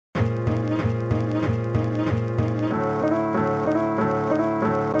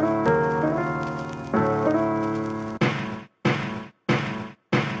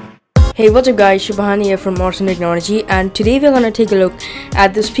Hey, what's up guys, Shubhan here from Unported Technology, and today we're gonna take a look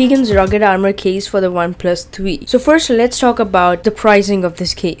at the Spigen's rugged armor case for the OnePlus 3. So first let's talk about the pricing of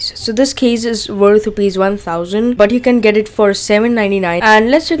this case. So this case is worth rupees 1000, but you can get it for 799. And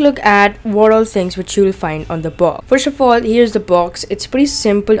let's take a look at what all things which you will find on the box. First of all, here's the box. It's pretty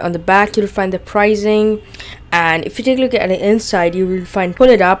simple. On the back you'll find the pricing, and if you take a look at the inside, you will find, pull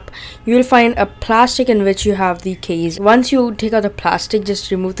it up, you will find a plastic in which you have the case. Once you take out the plastic, just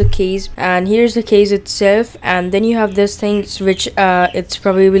remove the case, and here's the case itself. And then you have this thing which it's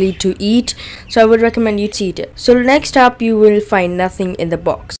probably to eat, so I would recommend you to eat it. So next up, you will find nothing in the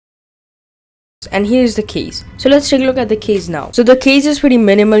box. And here's the case. So let's take a look at the case now. So the case is pretty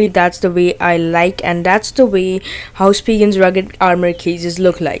minimal. That's the way I like, and that's the way how Spigen's rugged armor cases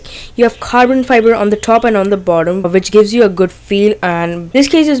look like. You have carbon fiber on the top and on the bottom, which gives you a good feel. And this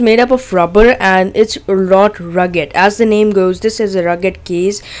case is made up of rubber, and it's a lot rugged. As the name goes, this is a rugged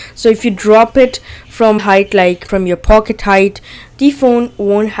case. So if you drop it from height, like from your pocket height, the phone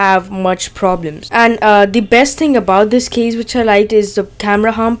won't have much problems. And the best thing about this case which I liked is the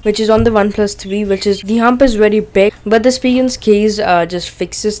camera hump, which is on the OnePlus 3, which is, the hump is very big, but the Spigen's case just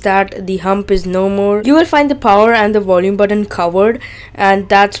fixes that. The hump is no more. You will find the power and the volume button covered, and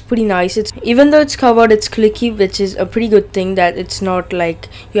that's pretty nice. It's, even though it's covered, it's clicky, which is a pretty good thing, that it's not like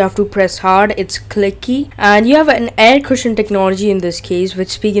you have to press hard, it's clicky. And you have an air cushion technology in this case,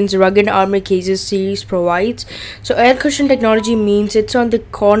 which Spigen's rugged armor cases series provides. So air cushion technology means it's on the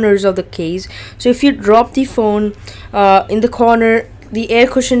corners of the case, so if you drop the phone in the corner, the air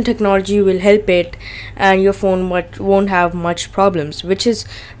cushion technology will help it, and your phone won't have much problems, which is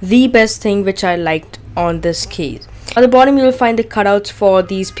the best thing which I liked on this case. On the bottom you will find the cutouts for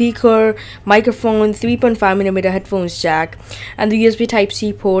the speaker, microphone, 3.5mm headphones jack, and the USB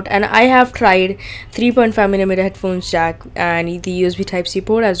Type-C port. And I have tried 3.5mm headphones jack and the USB Type-C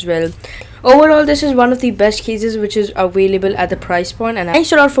port as well. Overall, this is one of the best cases which is available at the price point. And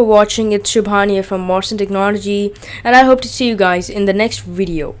thanks a lot for watching. It's Shubhan here from Unported Technology, and I hope to see you guys in the next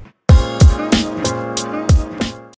video.